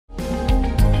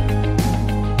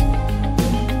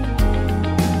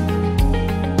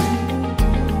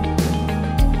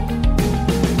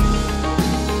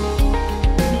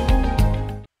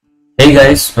Hey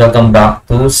guys, welcome back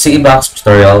to CEBox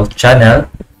tutorial channel,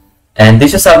 and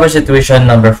this is our situation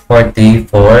number 40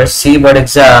 for CE Board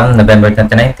Exam November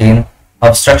 2019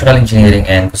 of Structural Engineering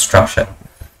and Construction.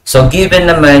 So given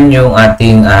naman yung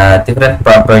ating different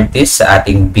properties sa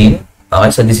ating beam.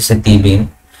 Okay, so this is a T-beam.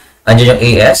 Andiyan yung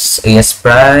AS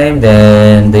prime,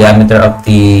 then diameter of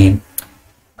the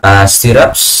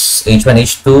stirrups, H1,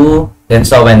 H2, then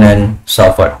so on and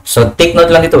so forth. So take note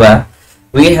lang dito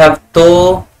we have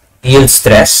two yield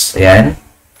stress. Ayan.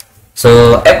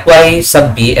 So, Fy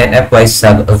sub B and Fy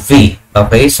sub V.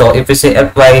 Okay? So, if we say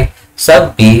Fy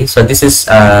sub B, so this is,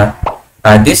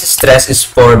 this stress is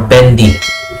for bending.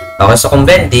 Okay? So, kung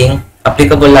bending,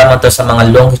 applicable lamang to sa mga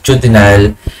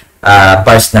longitudinal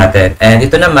bars natin. And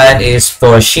ito naman is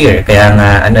for shear. Kaya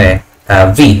nga,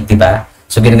 V, diba?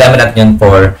 So, ginagamit natin yun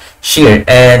for shear.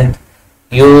 And,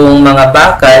 yung mga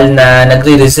bakal na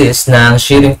nagre-resist ng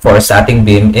shearing force sa ating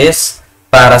beam is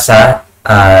para sa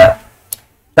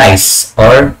ties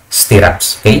or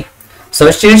stirrups. Okay? So,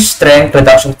 shear strength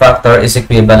reduction factor is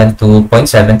equivalent to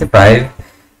 0.75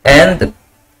 and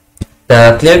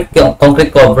the clear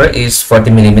concrete cover is 40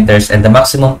 mm and the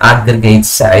maximum aggregate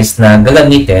size na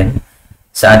gagamitin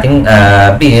sa ating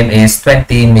beam is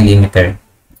 20 mm.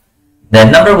 Then,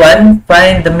 number 1,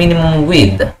 find the minimum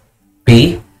width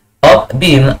P of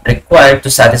beam required to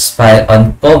satisfy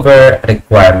on cover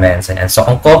requirements. Ayan. So,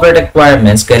 kung cover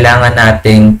requirements, kailangan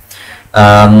nating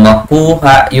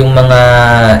makuha yung mga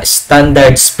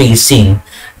standard spacing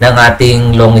ng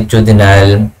ating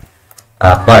longitudinal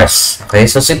bars. Okay?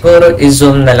 So, siguro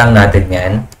i-zoom na lang natin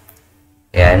yan.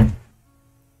 Ayan.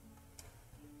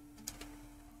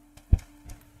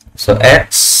 So,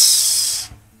 X,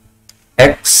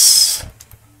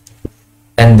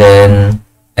 and then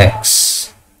X.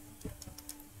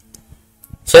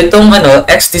 So, itong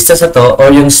X distance na to, or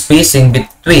yung spacing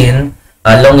between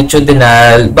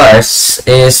longitudinal bars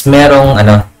is merong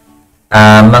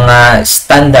mga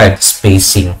standard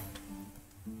spacing.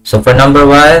 So, for number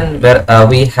 1,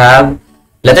 we have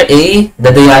letter A,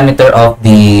 the diameter of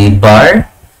the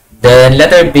bar. Then,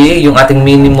 letter B, yung ating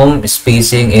minimum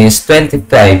spacing is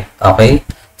 25. Okay?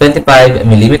 25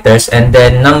 millimeters. And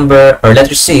then,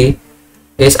 letter C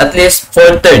is at least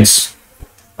 4/3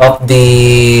 of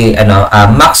the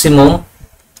maximum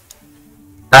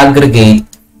aggregate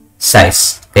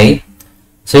size. Okay?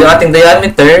 So, yung ating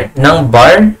diameter ng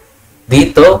bar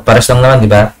dito, pares lang naman, di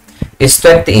ba? Is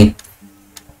 28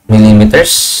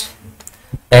 millimeters.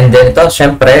 And then ito,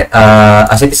 syempre,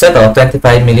 as it is 25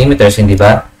 millimeters, hindi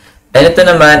ba? And ito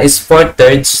naman is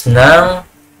 4/3 ng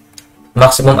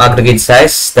maximum aggregate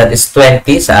size, that is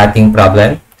 20 sa ating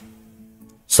problem.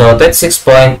 So,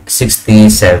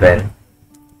 26.67.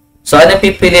 So, ano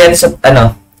pipilian sa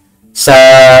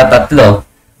tatlo?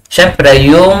 Siyempre,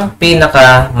 yung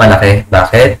pinakamalaki.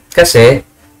 Bakit? Kasi,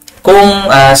 kung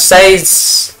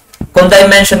kung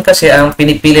dimension kasi ang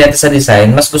pinipili natin sa design,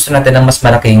 mas gusto natin ng mas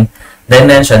malaking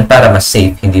dimension para mas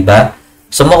safe, hindi ba?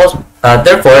 So,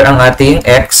 therefore, ang ating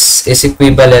X is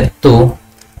equivalent to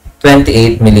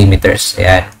 28 millimeters.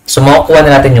 Ayan. So, makukuha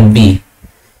na natin yung B.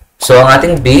 So, ang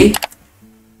ating B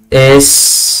is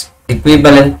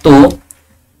equivalent to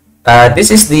this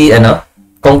is the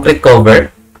concrete cover,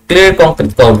 clear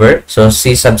concrete cover. So,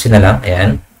 C sub C na lang.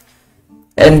 Ayan.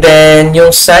 And then,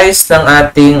 yung size ng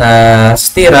ating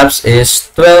stirrups is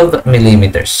 12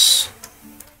 millimeters.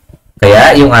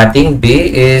 Kaya, yung ating B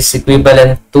is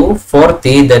equivalent to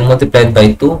 40, then multiplied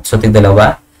by 2. So,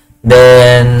 tig-dalawa.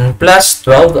 Then, plus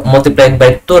 12 multiplied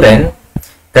by 2 rin.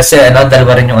 Kasi,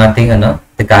 dalawa rin yung ating,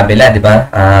 kabila, di ba?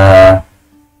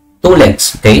 2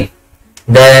 lengths. Okay?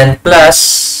 Then,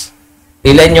 plus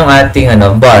ilan yung ating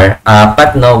bar?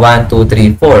 4, 1, 2,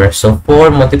 3, 4. So, 4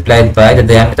 multiplied by the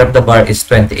diameter of the bar is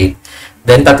 28.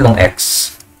 Then, tatlong X.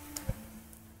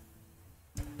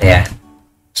 Ayan.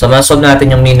 So, masolve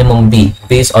natin yung minimum B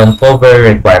based on cover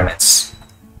requirements.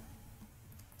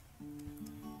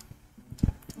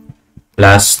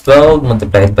 Plus 12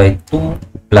 multiplied by 2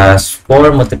 plus 4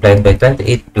 multiplied by 28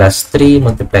 plus 3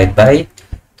 multiplied by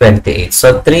 28.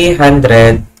 So,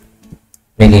 300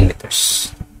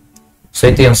 millimeters. So,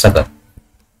 ito yung sagot.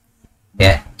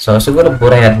 Yeah. So, siguro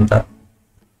buray natin ito.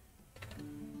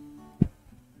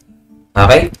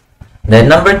 Okay? Then,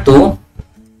 number 2.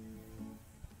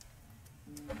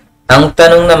 Ang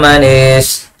tanong naman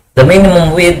is, the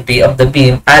minimum width B of the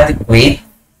beam adequate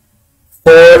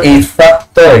for a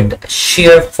factored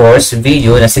shear force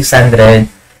VU na 600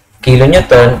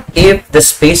 kN if the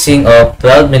spacing of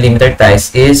 12 mm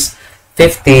ties is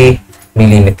 50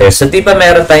 mm. So, di ba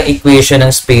meron tayong equation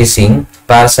ng spacing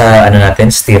para sa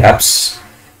stirrups?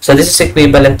 So, this is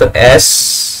equivalent to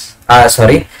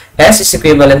S is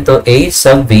equivalent to A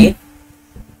sub V,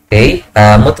 okay,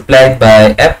 multiplied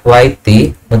by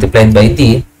FYT multiplied by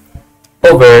D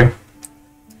over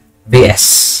VS.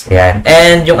 Ayan.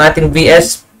 And yung ating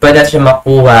VS, pwede natin siya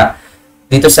makuha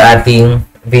dito sa ating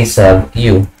V sub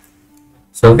U.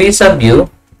 So, V sub U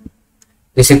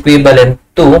is equivalent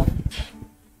to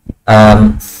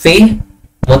phi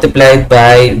multiplied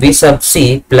by V sub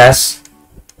C plus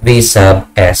V sub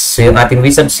S. So, yung ating V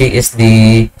sub C is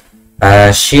the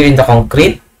shear in the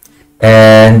concrete.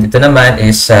 And ito naman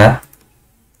is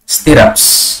stirrups.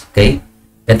 Okay?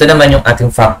 Ito naman yung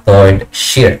ating factored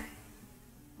shear.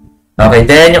 Okay,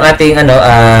 then yung ating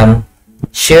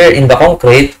shear in the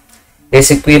concrete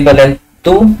is equivalent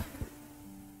to,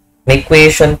 may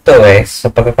equation to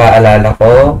sa pagpapaalala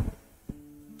ko.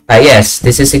 Yes,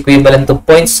 this is equivalent to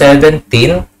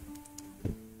 0.17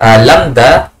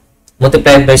 lambda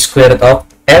multiplied by square root of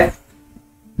F.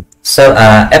 So,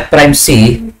 F prime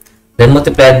C, then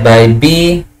multiplied by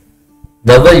B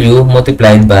W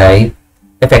multiplied by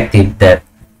effective depth.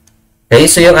 Okay,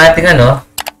 so yung ating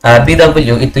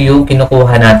BW, ito yung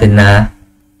kinukuha natin na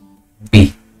B.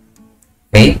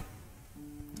 Okay?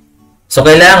 So,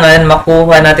 kailangan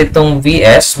makuha natin itong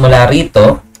VS mula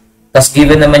rito. Tapos,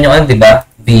 given naman yung, di ba,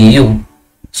 VU.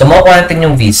 So, makukuha natin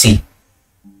yung VC.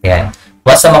 Ayan.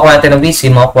 Once na makuha natin yung VC,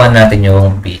 makukuha natin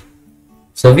yung B.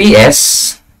 So, VS,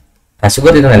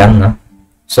 siguro dito na lang, no?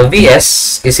 So,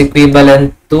 VS is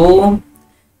equivalent to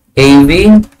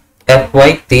AV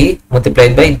FYT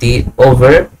multiplied by D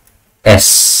over S.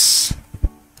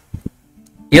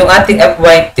 Yung ating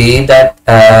FYT,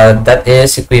 that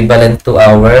is equivalent to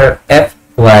our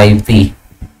FYV.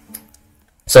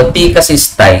 So, T kasi is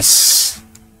ties.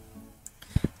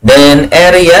 Then,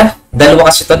 area, dalawa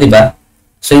kasi ito, di ba?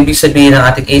 So, ibig sabihin ng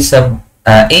ating A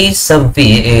sub V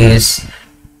is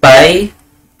pi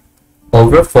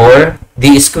over 4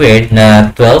 D squared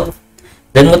na 12.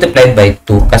 Then, multiplied by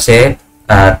 2 kasi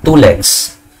 2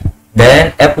 legs.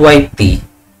 Then, FYT,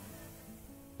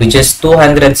 which is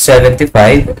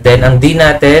 275. Then, ang D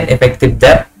natin, effective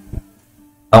depth.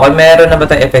 Okay, meron na ba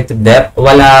tayong effective depth?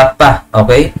 Wala pa.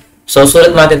 Okay? So,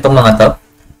 sulat natin itong mga to.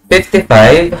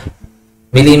 55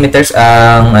 millimeters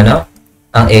ang,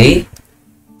 ang A.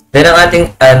 Then, ang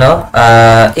ating,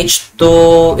 H2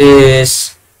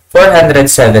 is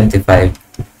 475.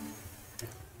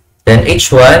 Then,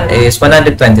 H1 is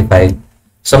 125.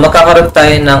 So, magkakaroon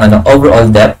tayo ng, overall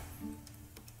depth.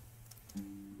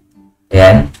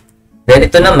 Ayan. Then,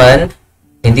 ito naman,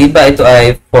 hindi ba ito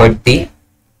ay 40?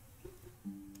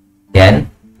 Ayan.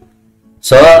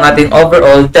 So, ang ating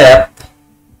overall depth,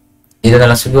 dito na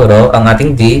lang siguro, ang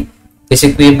ating D is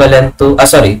equivalent to,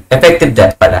 effective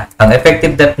depth pala. Ang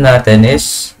effective depth natin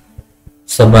is,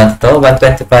 so,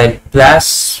 125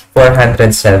 plus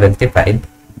 475.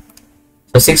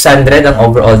 So, 600 ang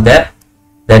overall depth.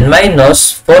 Then,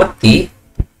 minus 40.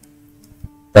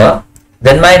 Ito.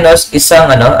 Then, minus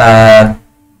isang,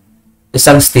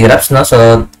 isang stirrups, no?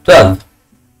 So, 12.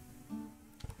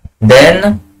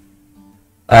 Then,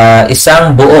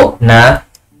 isang buo na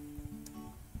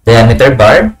diameter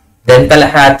bar. Then,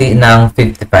 kalahati ng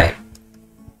 55.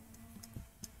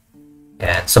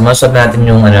 Yan. So, masolve natin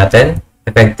yung,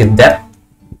 effective depth.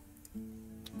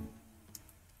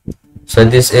 So,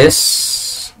 this is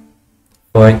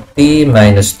 40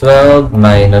 minus 12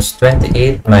 minus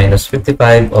 28 minus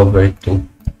 55 over 2.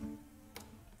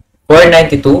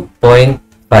 492.5.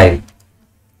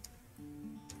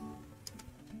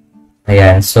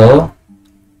 Ayan. So,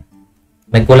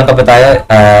 may kulang pa ba tayo?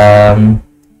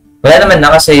 Wala naman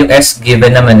na kasi yung S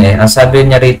given naman Ang sabi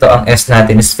niya rito, ang S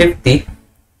natin is 50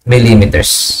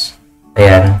 millimeters.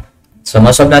 Ayan. So,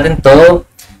 masolve natin to.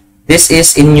 This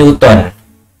is in Newton.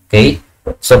 Okay?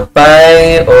 So,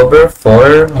 pi over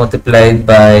 4 multiplied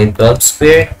by 12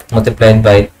 squared multiplied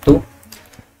by 2.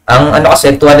 Ang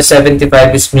kasi,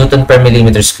 275 is Newton per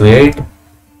millimeter squared.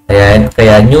 Ayan.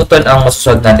 Kaya, Newton ang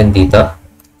masusod natin dito.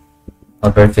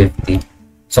 Over 50.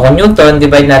 So, kung Newton,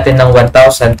 divide natin ng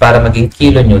 1,000 para maging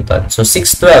kilonewton. So,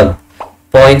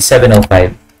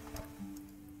 612.705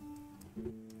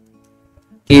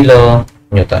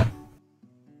 kilonewton.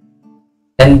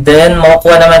 And then,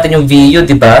 makukuha naman natin yung VU,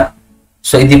 di ba?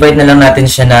 So, i-divide na lang natin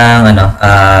siya ng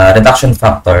reduction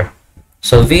factor.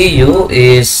 So, VU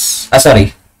is,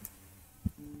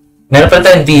 meron pa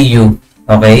tayong VU.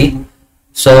 Okay?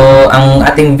 So, ang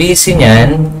ating VC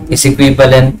niyan is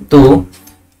equivalent to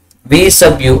V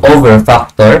sub U over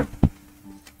factor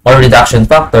or reduction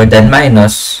factor then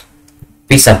minus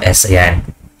V sub S. Ayan.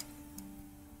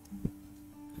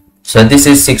 So, this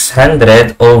is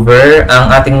 600 over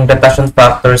ang ating reduction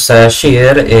factor sa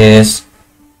shear is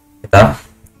ito,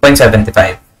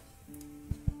 0.75.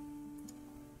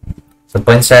 So,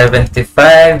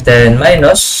 0.75, then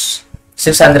minus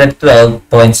 612.705.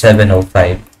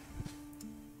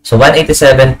 So,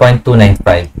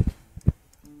 187.295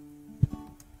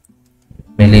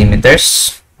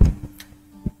 millimeters.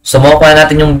 So, makukuha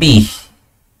natin yung B.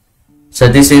 So,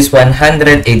 this is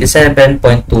 187.295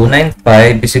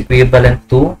 is equivalent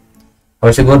to,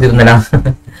 or siguro dito na lang.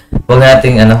 Huwag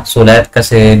nating sulat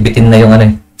kasi bitin na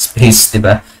yung space,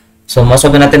 diba? So,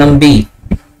 masob natin ang B.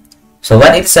 So,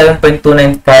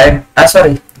 187.295,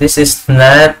 sorry, this is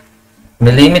not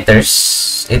millimeters,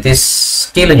 it is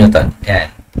kilonewton. Yan.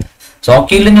 So, ang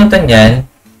kilonewton yan,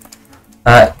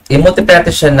 i-multiply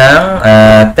natin siya ng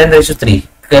 10 raised to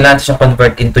 3. Kailangan natin siyang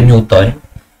convert into newton.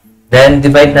 Then,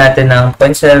 divide natin ng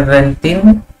 0.17.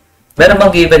 Meron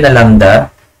bang given na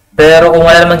lambda? Pero kung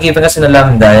wala namang given kasi na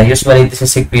lambda, usually this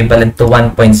is equivalent to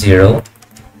 1.0.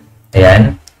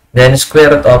 Ayan. Then,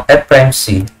 square root of F prime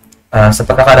C. Sa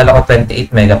pagkakalala ko,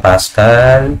 28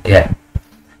 megapascal. Ayan.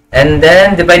 And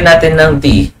then, divide natin ng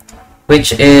D,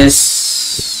 which is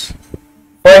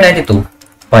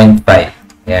 492.5.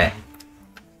 Ayan.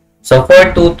 So,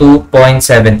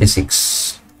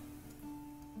 422.76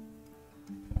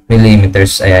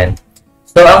 millimeters. Ayan.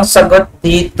 So, ang sagot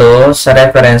dito sa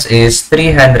reference is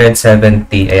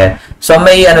 370. Ayan. So,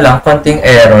 may konting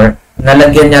error.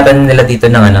 Nalagyan yata nila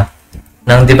dito ng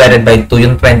ng divided by 2,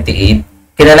 yung 28.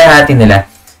 Kinalahati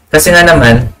nila. Kasi nga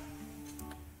naman,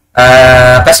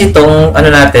 kasi itong,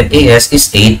 natin, AS is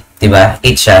 8, diba?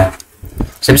 8 siya.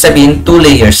 So, ibig sabihin, 2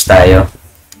 layers tayo.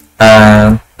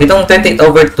 Itong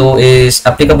 28/2 is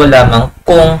applicable lamang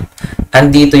kung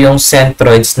andito yung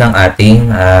centroids ng ating,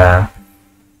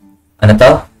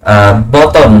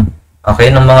 bottom. Okay?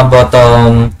 Ng mga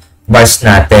bottom bars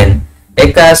natin.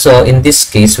 Kaso, in this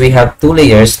case, we have 2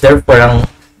 layers. Therefore, ang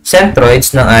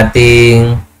centroids ng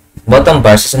ating bottom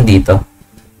bars is nandito.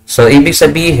 So, ibig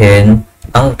sabihin,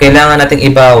 ang kailangan nating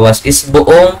ibawas is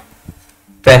buong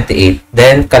 28.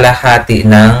 Then, kalahati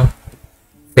ng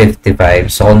 55.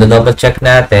 So, kung double check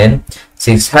natin,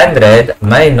 600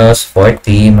 minus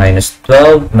 40 minus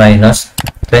 12 minus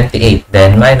 28.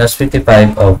 Then, minus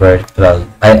 55 over 12.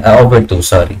 Over 2,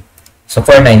 sorry. So,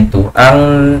 492. Ang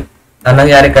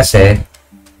nangyari kasi,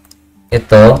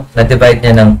 ito, na-divide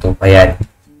niya ng 2. Ayan.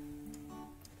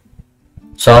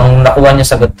 So, ang nakuha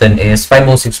niya sagot dun is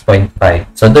 506.5.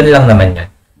 So, dun lang naman yun.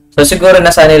 So, siguro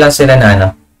nasanay lang sila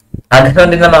na ganoon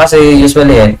din naman kasi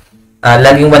usually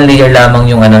laging 1 layer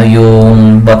lamang yung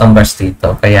yung bottom bars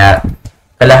dito. Kaya,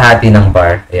 kalahati ng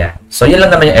bar. Ayan. So, yun lang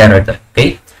naman yung error dun.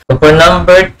 Okay? So, for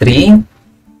number 3,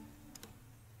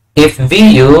 if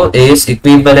VU is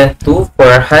equivalent to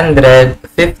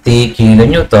 450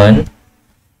 kilonewton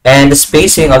and the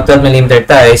spacing of 12 mm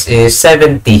ties is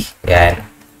 70. Ayan.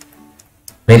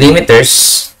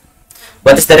 Millimeters.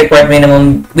 What is the required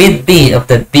minimum width B of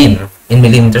the beam in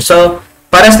millimeters? So,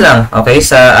 pares lang, okay,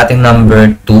 sa ating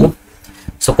number 2.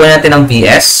 So, kunin natin ang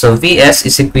VS. So, VS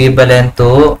is equivalent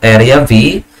to area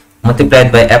V multiplied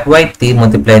by FYT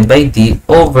multiplied by D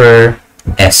over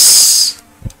S.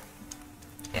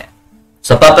 Yeah.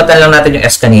 So, papatan lang natin yung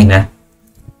S kanina.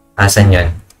 Asan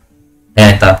yun?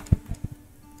 Ayan, ito.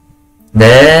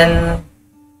 Then,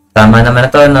 tama naman na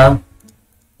to, no?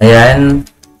 Ayan.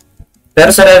 Pero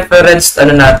sa reference,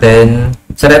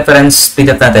 sa reference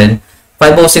PDF natin,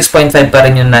 506.5 pa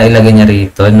rin yung nailagay niya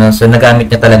rito. No? So,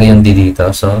 nagamit niya talaga yung D dito.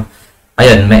 So,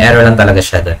 ayun, may error lang talaga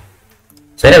siya doon.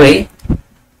 So, anyway,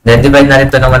 then divide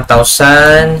natin ito ng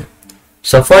 1,000.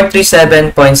 So,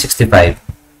 437.65.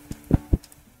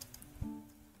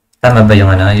 Tama ba yung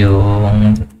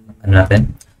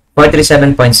natin?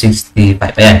 437.65.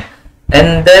 Ayan.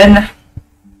 And then,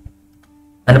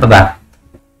 ano pa ba?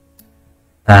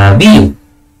 VU.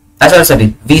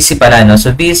 Sorry, VC pala, no?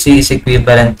 So, VC is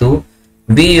equivalent to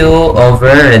VU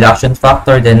over reduction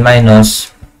factor then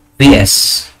minus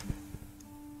VS.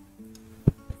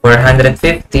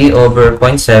 450 over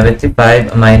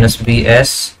 0.75 minus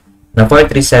VS na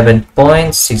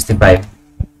 437.65.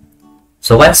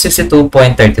 So,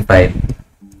 162.35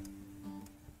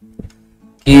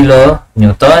 kilo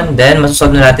Newton. Then,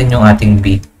 masusolve na natin yung ating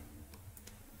B.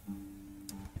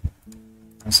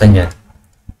 Saan yun?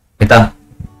 Ito.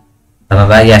 Tama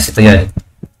ba? Yes, ito yun.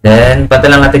 Then, pata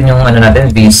lang natin yung natin,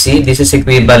 VC. This is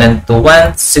equivalent to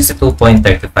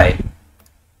 162.35.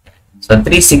 So,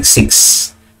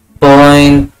 366.45.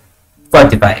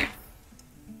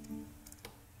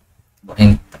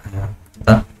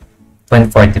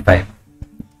 0.45.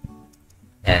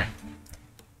 Yan.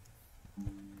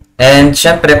 And,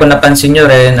 syempre, kung napansin nyo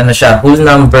rin, siya, whole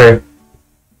number.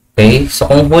 Okay? So,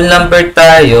 kung whole number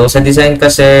tayo, sa design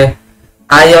kasi,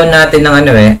 ayaw natin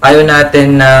ng ayaw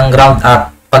natin ng round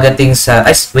up. pagdating sa,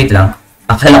 ay, wait lang.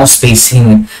 Akala ko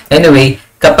spacing. Anyway,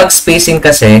 kapag spacing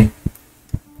kasi,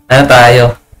 ano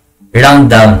tayo? Round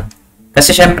down.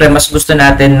 Kasi syempre, mas gusto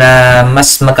natin na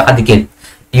mas magkakadikit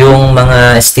yung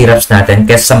mga stirrups natin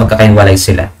kaysa sa magkakahiwalay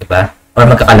sila, di ba? Or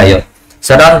magkakalayo.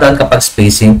 So, round down kapag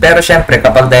spacing. Pero syempre,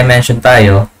 kapag dimension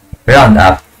tayo, round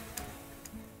up.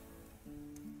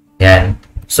 Yan.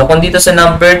 So, kung dito sa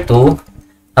number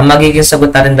 2, ang magiging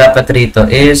sagot natin dapat rito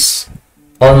is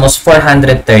almost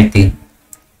 430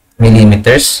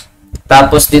 millimeters.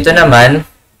 Tapos, dito naman,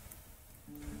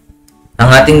 ang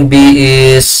ating B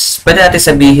is, pwede natin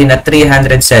sabihin na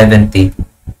 370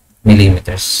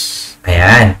 millimeters.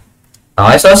 Ayan.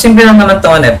 Okay, so simple lang naman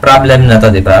itong problem na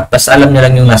to, di ba? Pas alam nyo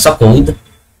lang yung nasa code.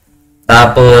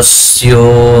 Tapos,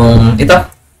 ito,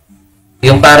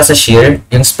 yung para sa shear,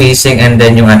 yung spacing, and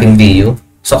then yung ating VU.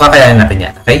 So, kakayanin natin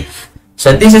yan, okay?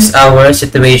 So, this is our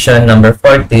situation number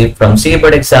 40 from CE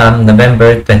Board Exam,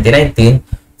 November 2019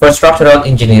 for Structural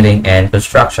Engineering and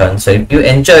Construction. So, if you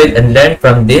enjoyed and learned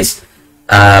from this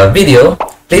video,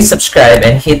 please subscribe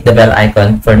and hit the bell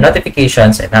icon for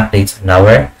notifications and updates on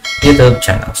our YouTube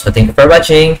channel. So, thank you for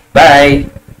watching.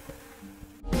 Bye!